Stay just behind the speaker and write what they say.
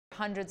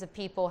hundreds of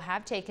people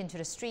have taken to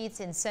the streets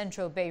in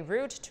central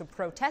Beirut to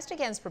protest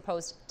against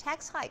proposed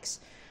tax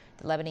hikes.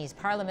 The Lebanese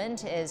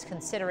parliament is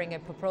considering a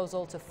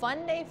proposal to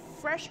fund a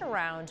fresh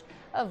round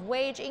of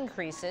wage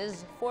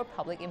increases for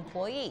public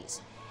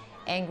employees.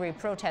 Angry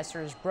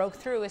protesters broke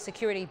through a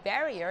security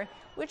barrier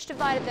which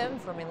divided them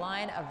from a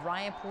line of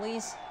riot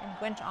police and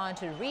went on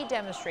to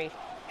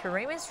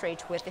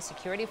remonstrate with the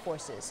security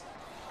forces.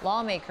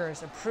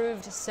 Lawmakers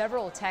approved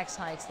several tax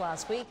hikes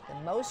last week,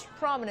 the most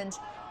prominent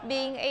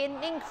being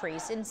an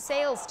increase in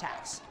sales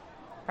tax.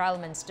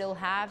 Parliament still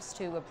has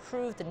to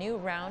approve the new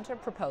round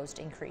of proposed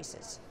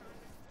increases.